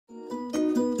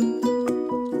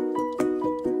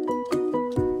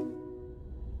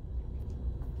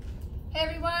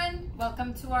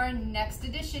welcome to our next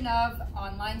edition of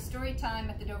Online Storytime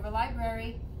at the Dover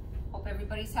Library. Hope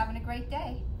everybody's having a great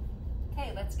day.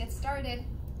 Okay, let's get started.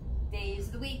 Days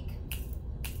of the week.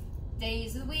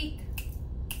 Days of the week.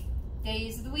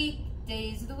 Days of the week.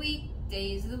 Days of the week.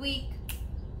 Days of the week.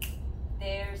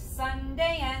 There's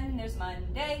Sunday and there's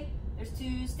Monday. There's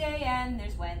Tuesday and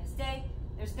there's Wednesday.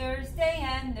 There's Thursday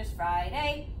and there's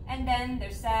Friday. And then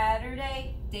there's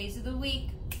Saturday. Days of the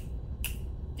week.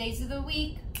 Days of the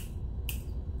week.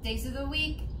 Days of the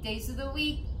week. Days of the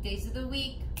week. Days of the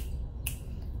week.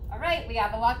 All right, we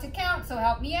have a lot to count, so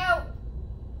help me out.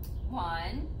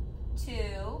 1,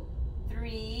 2,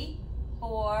 3,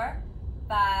 4,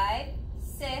 5,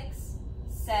 6,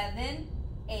 7,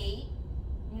 8,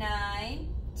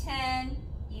 9, 10,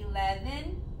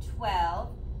 11, 12,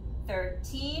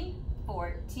 13,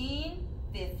 14,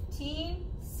 15,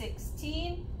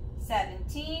 16,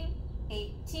 17,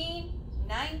 18,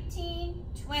 19,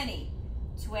 20,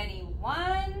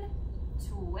 21,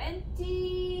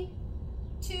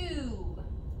 22.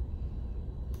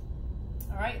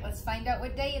 All right, let's find out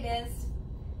what day it is.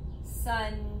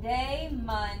 Sunday,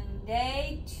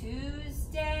 Monday,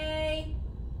 Tuesday,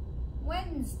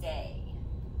 Wednesday.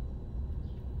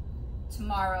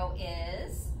 Tomorrow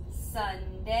is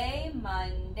Sunday,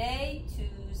 Monday,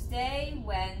 Tuesday,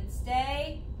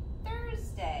 Wednesday,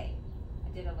 Thursday. I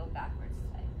did a little backwards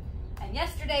today. And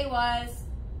yesterday was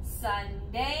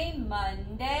Sunday,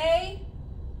 Monday,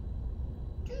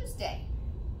 Tuesday.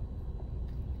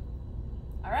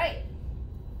 All right,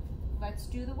 let's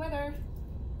do the weather.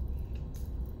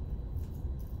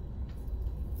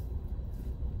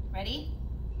 Ready?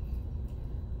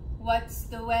 What's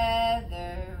the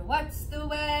weather? What's the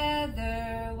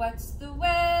weather? What's the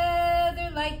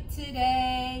weather like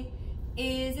today?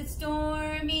 Is it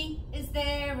stormy? Is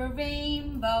there a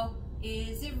rainbow?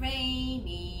 Is it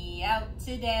rainy out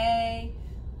today?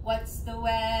 What's the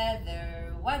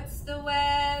weather? What's the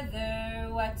weather?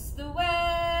 What's the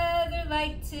weather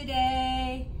like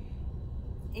today?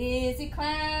 Is it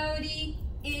cloudy?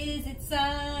 Is it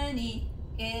sunny?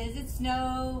 Is it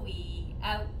snowy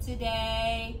out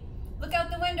today? Look out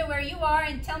the window where you are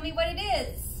and tell me what it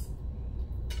is.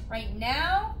 Right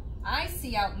now, I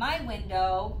see out my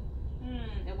window,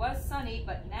 it was sunny,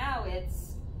 but now it's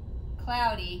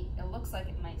cloudy. It looks like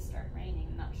it might start raining,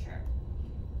 I'm not sure.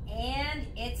 And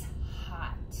it's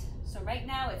hot. So right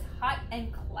now it's hot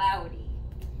and cloudy.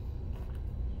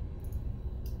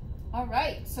 All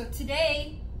right, so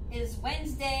today is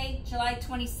Wednesday, July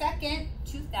 22nd,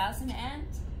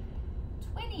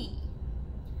 2020.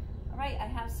 All right, I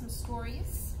have some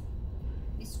stories.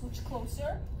 Let me scooch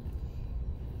closer.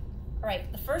 All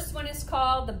right, the first one is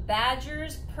called The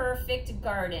Badger's Perfect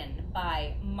Garden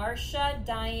by Marsha,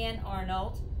 Diane,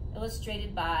 Arnold,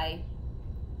 illustrated by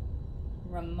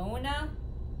Ramona,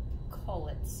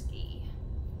 Kaulitzki.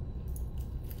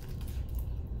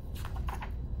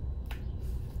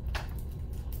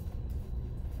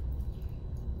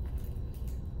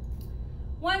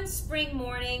 One spring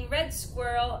morning, Red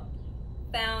Squirrel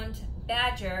found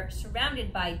Badger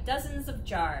surrounded by dozens of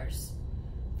jars.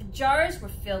 The jars were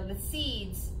filled with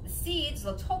seeds. The seeds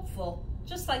looked hopeful,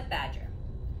 just like Badger.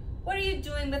 "What are you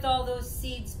doing with all those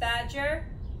seeds, Badger?"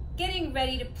 "Getting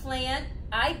ready to plant.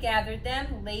 I gathered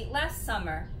them late last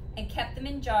summer and kept them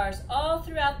in jars all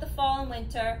throughout the fall and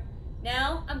winter.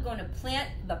 Now I'm going to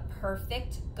plant the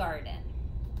perfect garden."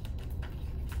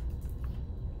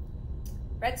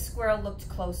 Red Squirrel looked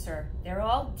closer. "They're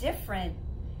all different."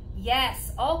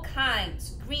 "Yes, all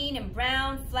kinds. Green and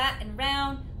brown, flat and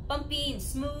round, bumpy and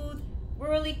smooth,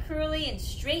 whirly curly and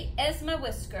straight as my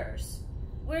whiskers."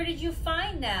 "Where did you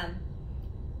find them?"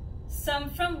 "Some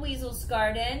from Weasel's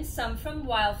garden, some from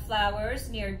Wildflowers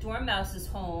near Dormouse's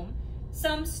home.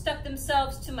 Some stuck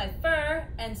themselves to my fur,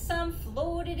 and some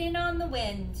floated in on the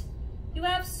wind." "You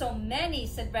have so many,"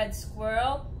 said Red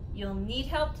Squirrel. "You'll need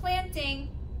help planting."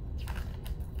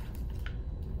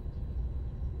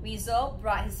 Weasel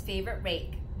brought his favorite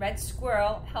rake. Red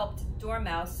Squirrel helped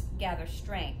Dormouse gather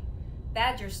strength.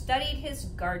 Badger studied his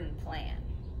garden plan.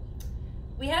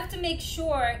 "We have to make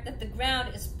sure that the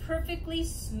ground is perfectly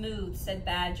smooth," said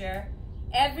Badger.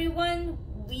 Everyone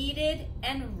weeded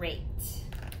and raked.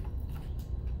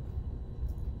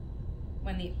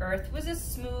 When the earth was as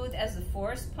smooth as the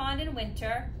forest pond in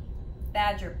winter,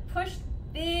 Badger pushed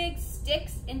big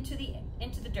sticks into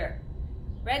the dirt.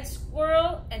 Red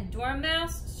Squirrel and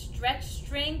Dormouse stretched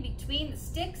string between the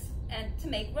sticks and to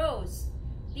make rows.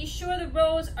 "Be sure the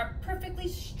rows are perfectly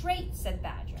straight," said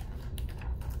Badger.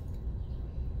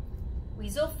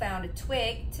 Weasel found a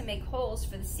twig to make holes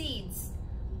for the seeds.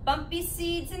 "Bumpy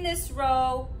seeds in this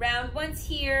row, round ones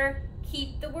here,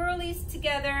 Keep the whirlies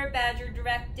together, Badger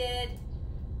directed.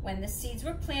 When the seeds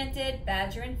were planted,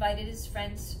 Badger invited his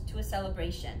friends to a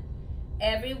celebration.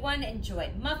 Everyone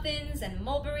enjoyed muffins and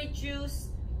mulberry juice.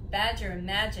 Badger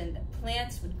imagined that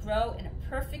plants would grow in a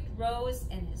perfect rows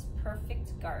in his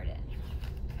perfect garden.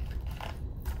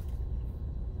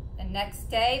 The next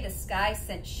day, the sky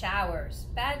sent showers.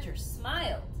 Badger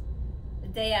smiled. The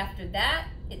day after that,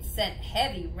 it sent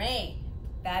heavy rain.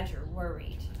 Badger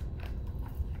worried.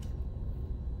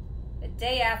 The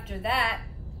day after that,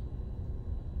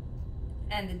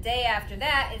 and the day after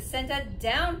that, it sent a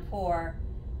downpour.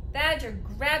 Badger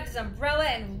grabbed his umbrella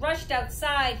and rushed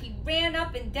outside. He ran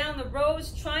up and down the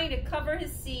rows trying to cover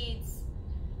his seeds.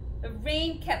 The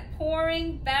rain kept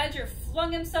pouring. Badger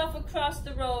flung himself across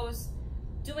the rows,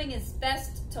 doing his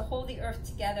best to hold the earth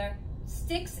together.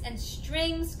 Sticks and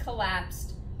strings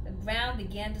collapsed. The ground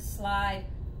began to slide.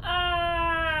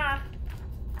 Ah!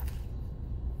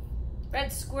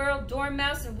 Red Squirrel,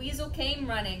 Dormouse, and Weasel came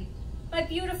running. My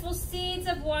beautiful seeds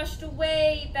have washed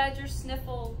away, Badger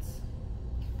sniffled.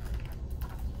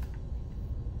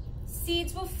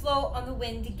 Seeds will float on the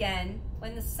wind again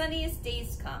when the sunniest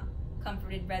days come,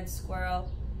 comforted Red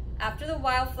Squirrel. After the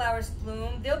wildflowers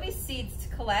bloom, there'll be seeds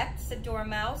to collect, said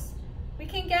Dormouse. We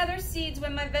can gather seeds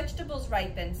when my vegetables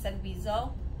ripen, said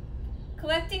Weasel.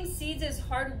 Collecting seeds is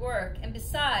hard work, and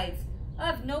besides, I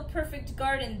have no perfect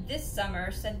garden this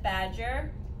summer, said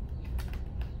Badger.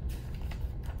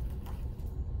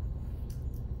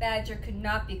 Badger could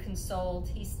not be consoled.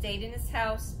 He stayed in his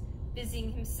house,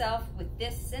 busying himself with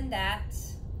this and that.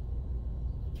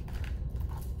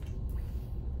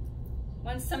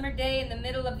 One summer day in the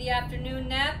middle of the afternoon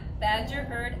nap, Badger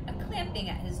heard a clamping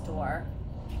at his door.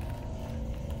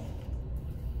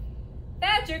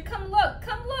 Badger, come look,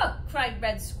 cried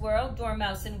Red Squirrel,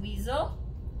 Dormouse, and Weasel.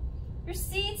 Your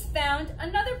seeds found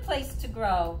another place to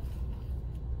grow.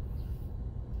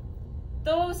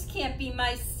 Those can't be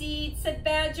my seeds, said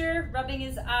Badger, rubbing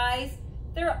his eyes.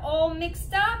 They're all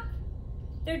mixed up.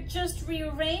 They're just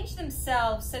rearranged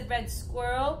themselves, said Red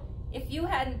Squirrel. If you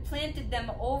hadn't planted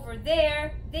them over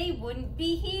there, they wouldn't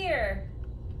be here.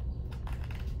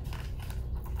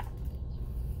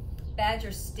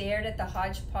 Badger stared at the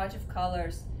hodgepodge of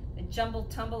colors, the jumble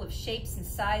tumble of shapes and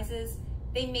sizes.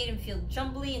 They made him feel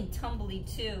jumbly and tumbly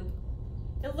too.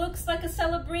 It looks like a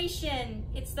celebration.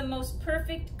 It's the most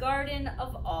perfect garden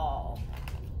of all.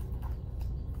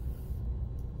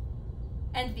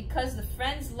 And because the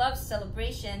friends loved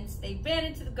celebrations, they ran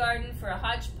into the garden for a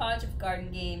hodgepodge of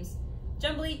garden games.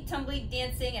 Jumbly, tumbly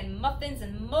dancing, and muffins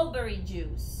and mulberry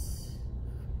juice.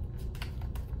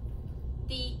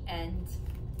 The end.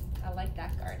 I like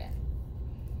that garden.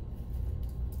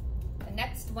 The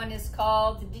next one is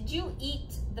called Did You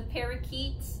Eat the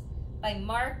Parakeet by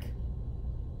Mark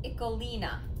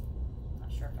Iacolina.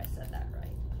 Not sure if I said that right.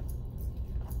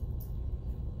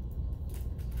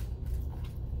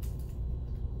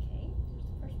 Okay, here's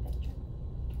the first picture.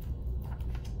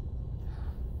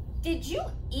 Did you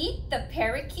eat the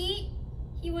parakeet?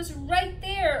 He was right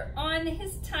there on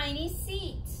his tiny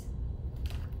seat.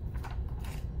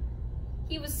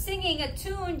 He was singing a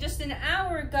tune just an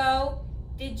hour ago.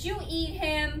 Did you eat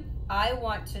him? I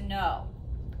want to know.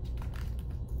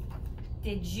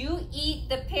 Did you eat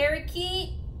the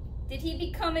parakeet? Did he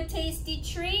become a tasty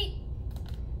treat?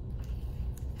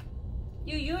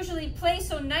 You usually play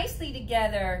so nicely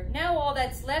together. Now all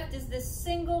that's left is this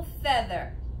single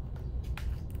feather.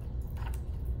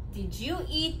 Did you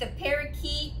eat the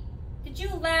parakeet? Did you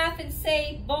laugh and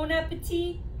say bon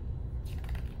appetit?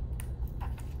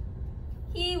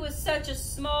 He was such a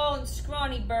small and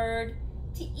scrawny bird.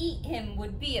 To eat him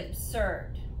would be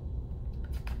absurd.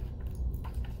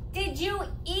 Did you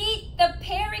eat the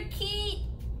parakeet?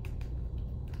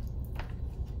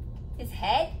 His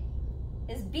head,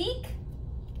 his beak,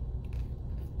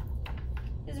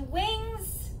 his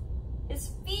wings,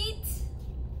 his feet.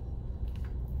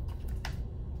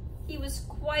 He was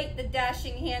quite the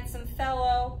dashing, handsome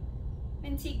fellow,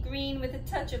 minty green with a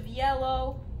touch of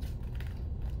yellow.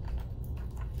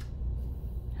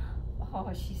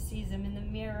 Oh, she sees him in the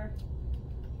mirror.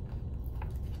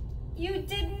 You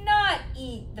did not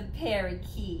eat the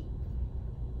parakeet.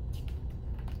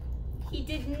 He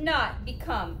did not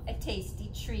become a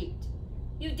tasty treat.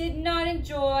 You did not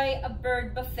enjoy a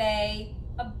bird buffet,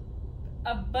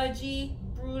 a budgie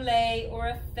brulee, or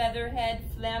a featherhead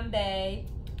flambe.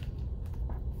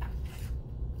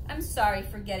 I'm sorry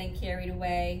for getting carried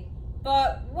away,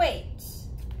 but wait.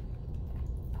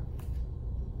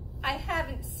 I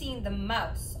haven't seen the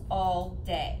mouse all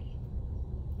day.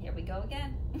 Here we go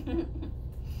again.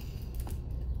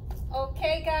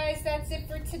 Okay, guys, that's it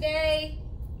for today.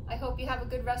 I hope you have a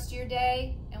good rest of your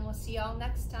day, and we'll see y'all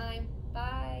next time.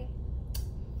 Bye.